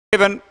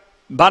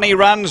Bunny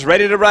runs,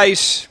 ready to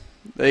race.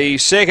 The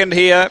second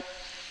here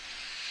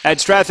at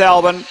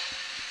Strathalbyn.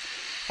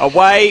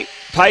 Away,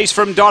 pace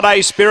from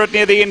Dottie Spirit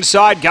near the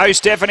inside. Go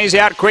Stephanie's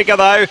out quicker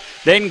though.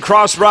 Then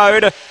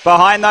Crossroad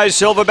behind those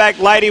Silverback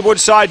Lady.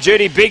 Woodside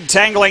Judy, big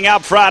tangling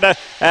up front.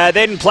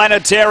 Then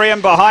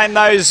Planetarium behind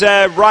those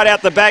right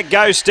out the back.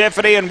 Go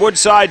Stephanie and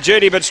Woodside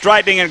Judy, but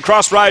straightening, and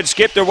Crossroad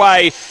skipped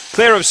away.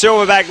 Clear of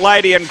Silverback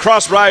Lady, and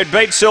Crossroad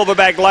beat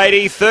Silverback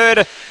Lady.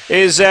 Third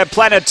is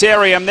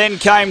Planetarium. Then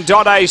came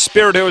Dottie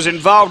Spirit, who was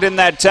involved in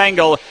that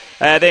tangle.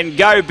 Then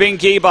Go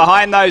Binky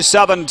behind those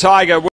Southern Tiger.